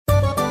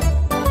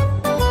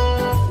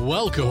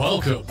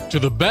Welcome to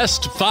the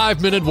Best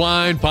 5-Minute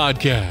Wine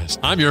Podcast.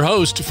 I'm your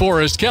host,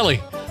 Forrest Kelly.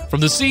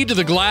 From the seed to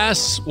the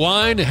glass,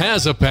 wine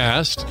has a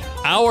past.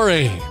 Our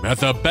aim at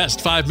the Best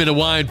 5-Minute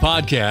Wine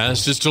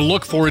Podcast is to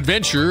look for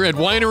adventure at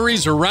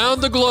wineries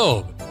around the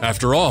globe.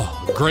 After all,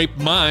 grape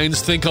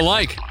minds think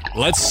alike.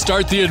 Let's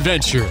start the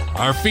adventure.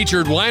 Our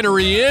featured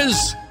winery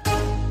is...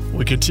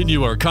 We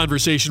continue our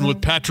conversation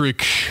with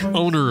Patrick,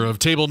 owner of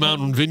Table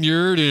Mountain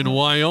Vineyard in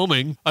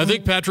Wyoming. I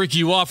think, Patrick,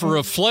 you offer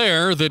a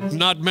flair that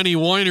not many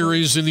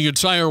wineries in the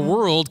entire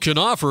world can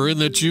offer, in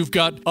that you've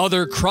got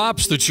other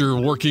crops that you're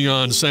working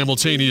on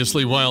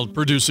simultaneously while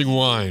producing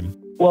wine.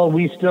 Well,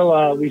 we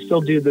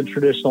still do the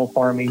traditional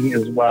farming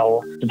as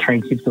well to try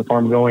and keep the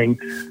farm going.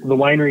 The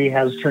winery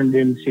has turned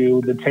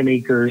into the 10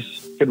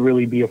 acres. Could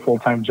really be a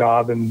full-time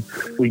job, and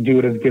we do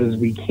it as good as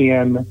we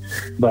can.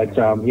 But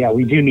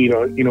we do need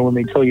when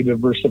they tell you to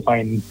diversify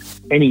in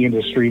any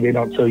industry, they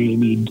don't tell you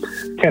need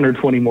 10 or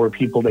 20 more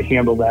people to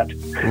handle those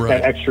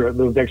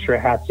extra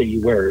hats that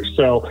you wear.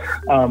 So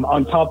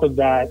on top of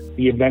that,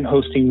 the event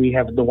hosting we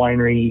have at the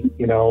winery,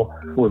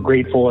 we're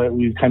grateful that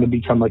we've kind of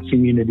become a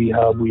community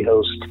hub. We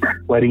host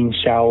wedding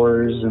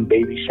showers and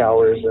baby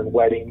showers and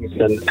weddings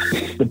and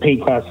the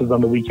paint classes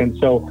on the weekend.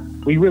 So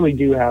we really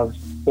do have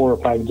 4 or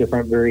 5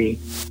 different very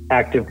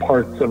active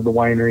parts of the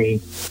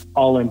winery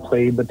all in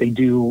play, but they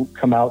do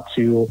come out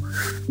to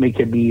make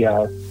it be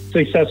a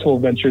successful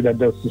venture that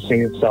does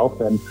sustain itself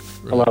and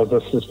allows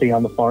us to stay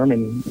on the farm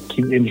and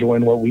keep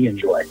enjoying what we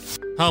enjoy.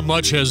 How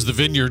much has the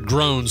vineyard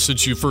grown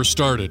since you first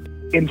started?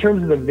 In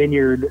terms of the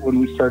vineyard, when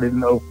we started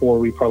in 2004,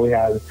 we probably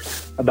had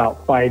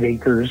about 5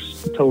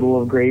 acres total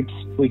of grapes.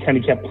 We kind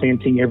of kept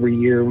planting every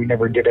year. We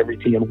never did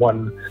everything in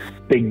one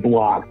big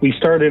block. We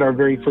started our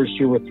very first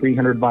year with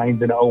 300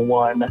 vines in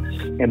 2001,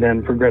 and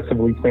then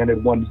progressively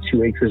planted 1 to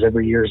 2 acres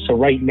every year. So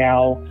right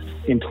now,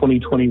 in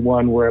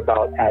 2021, we're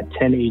about at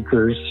 10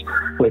 acres,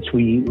 which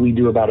we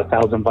do about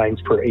 1,000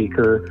 vines per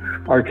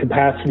acre. Our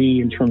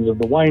capacity in terms of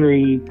the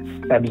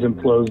winery ebbs and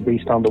flows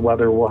based on the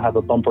weather. We'll have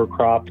a bumper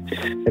crop,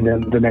 and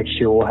then the next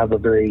year we'll have a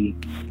very,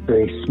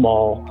 very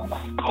small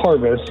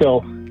harvest.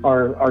 So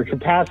our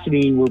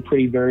capacity, we're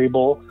pretty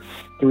variable,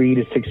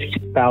 3,000 to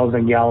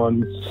 6,000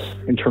 gallons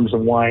in terms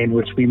of wine,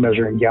 which we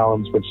measure in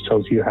gallons, which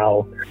tells you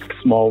how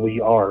small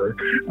we are.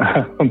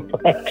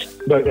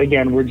 but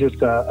again, we're just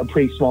a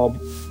pretty small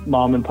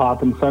mom and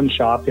pop and son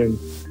shop, and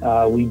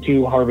we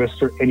do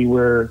harvest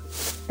anywhere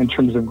in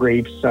terms of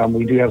grapes.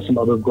 We do have some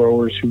other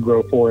growers who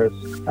grow for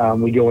us.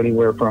 We go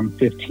anywhere from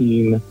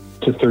 15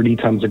 to 30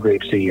 tons of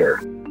grapes a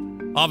year.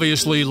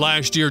 Obviously,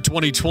 last year,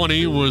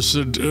 2020, was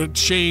a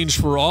change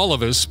for all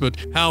of us, but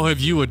how have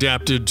you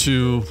adapted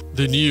to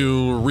the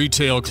new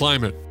retail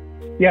climate?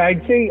 Yeah,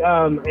 I'd say,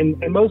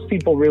 and most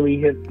people really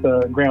hit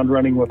the ground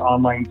running with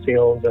online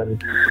sales,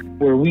 and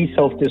where we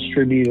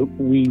self-distribute,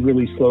 we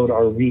really slowed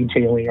our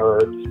retailing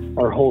or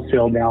our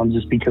wholesale down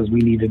just because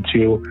we needed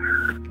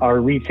to. Our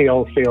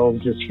retail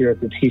sales just here at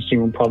the tasting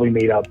room probably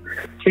made up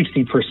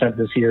 60%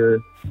 this year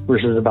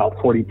versus about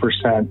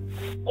 40%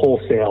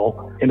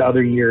 wholesale. In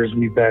other years,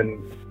 we've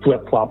been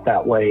flip-flop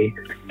that way,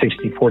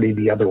 60-40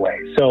 the other way.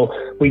 So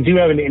we do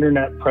have an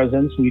internet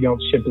presence. We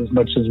don't ship as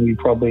much as we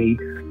probably,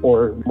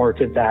 or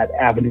market that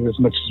avenue as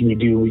much as we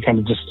do. We kind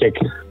of just stick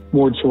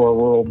more to our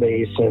rural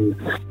base and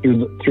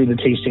through the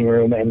tasting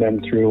room and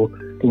then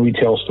through the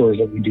retail stores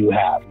that we do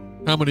have.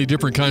 How many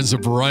different kinds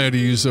of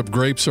varieties of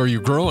grapes are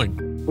you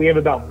growing? We have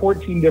about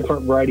 14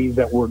 different varieties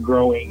that we're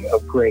growing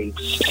of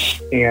grapes,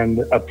 and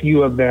a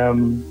few of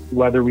them,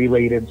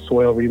 weather-related,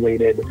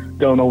 soil-related,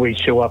 don't always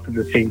show up at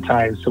the same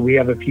time. So we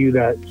have a few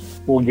that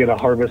we'll get a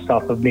harvest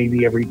off of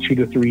maybe every 2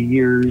 to 3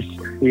 years.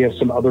 We have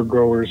some other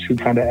growers who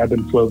kind of ebb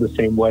and flow the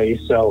same way.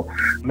 So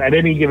at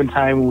any given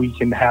time, we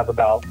can have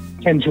about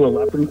 10 to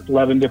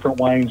 11 different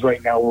wines.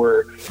 Right now,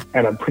 we're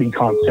at a pretty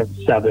constant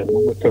 7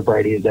 with the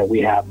varieties that we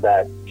have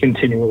that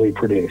continually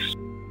produce.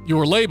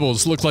 Your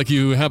labels look like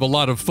you have a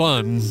lot of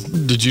fun.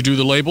 Did you do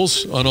the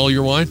labels on all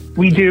your wine?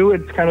 We do.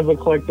 It's kind of a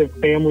collective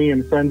family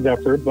and friends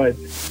effort, but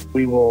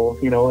we will,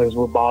 as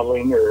we're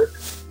bottling or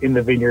in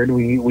the vineyard,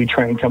 we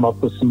try and come up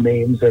with some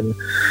names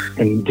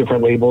and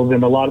different labels.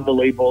 And a lot of the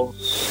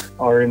labels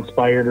are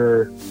inspired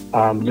or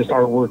just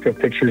artwork of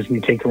pictures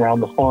we take around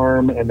the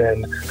farm. And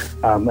then,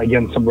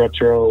 again, some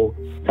retro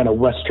kind of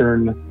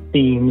Western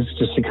themes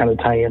just to kind of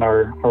tie in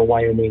our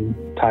Wyoming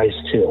ties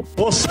too.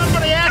 Will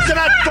somebody answer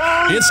that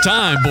phone? It's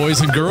time, boys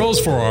and girls,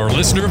 for our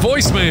listener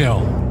voicemail.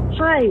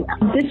 Hi,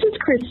 this is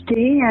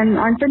Christy, and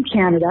I'm from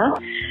Canada.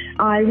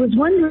 I was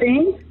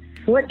wondering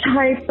what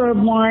type of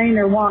wine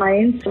or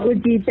wines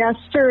would be best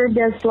served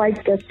as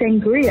like a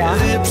sangria.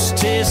 Lips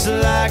taste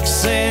like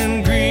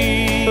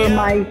sangria. For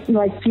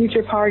my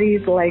future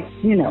parties, when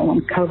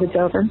COVID's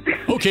over.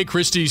 Okay,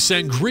 Christy,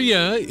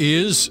 sangria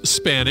is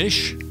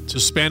Spanish. It's a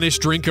Spanish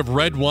drink of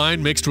red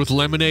wine mixed with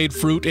lemonade,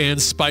 fruit,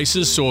 and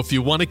spices. So if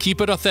you want to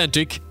keep it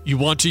authentic, you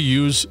want to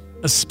use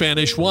a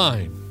Spanish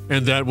wine.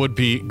 And that would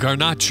be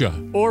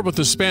garnacha. Or with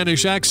a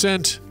Spanish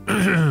accent,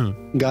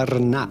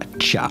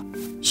 garnacha.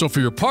 So for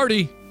your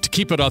party, to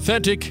keep it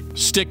authentic,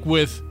 stick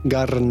with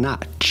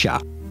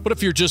garnacha. But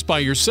if you're just by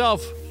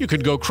yourself, you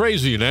can go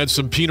crazy and add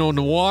some Pinot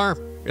Noir,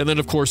 and then,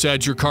 of course,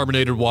 add your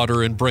carbonated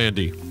water and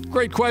brandy.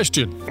 Great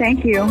question.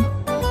 Thank you.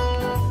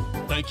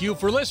 Thank you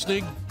for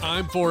listening.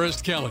 I'm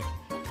Forrest Kelly.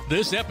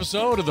 This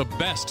episode of the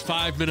Best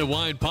 5 Minute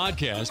Wine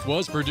Podcast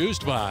was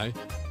produced by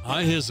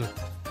iHism.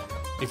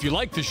 If you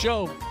like the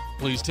show,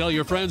 please tell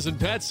your friends and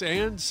pets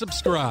and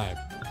subscribe.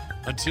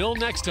 Until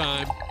next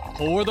time,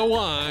 pour the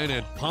wine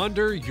and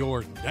ponder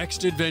your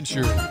next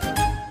adventure.